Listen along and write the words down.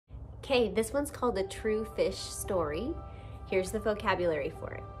Okay, this one's called a true fish story. Here's the vocabulary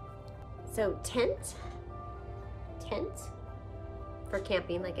for it. So tent for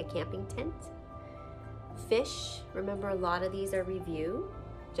camping, like a camping tent. Fish, remember a lot of these are review,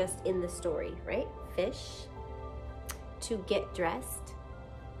 just in the story, right? Fish. To get dressed,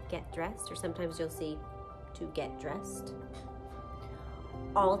 or sometimes you'll see to get dressed.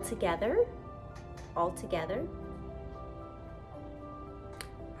 All together.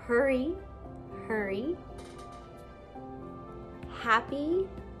 Hurry. Happy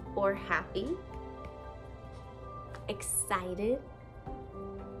or happy. Excited.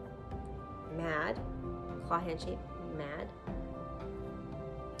 Mad, claw hand shape, mad.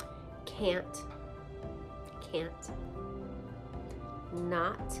 Can't.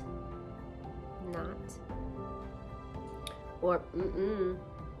 Not. Or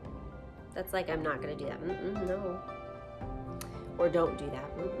that's like, I'm not gonna do that. No. Or don't do that.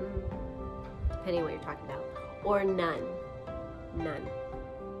 Depending on what you're talking about. Or none.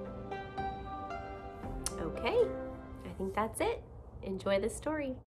 Okay, I think that's it. Enjoy the story.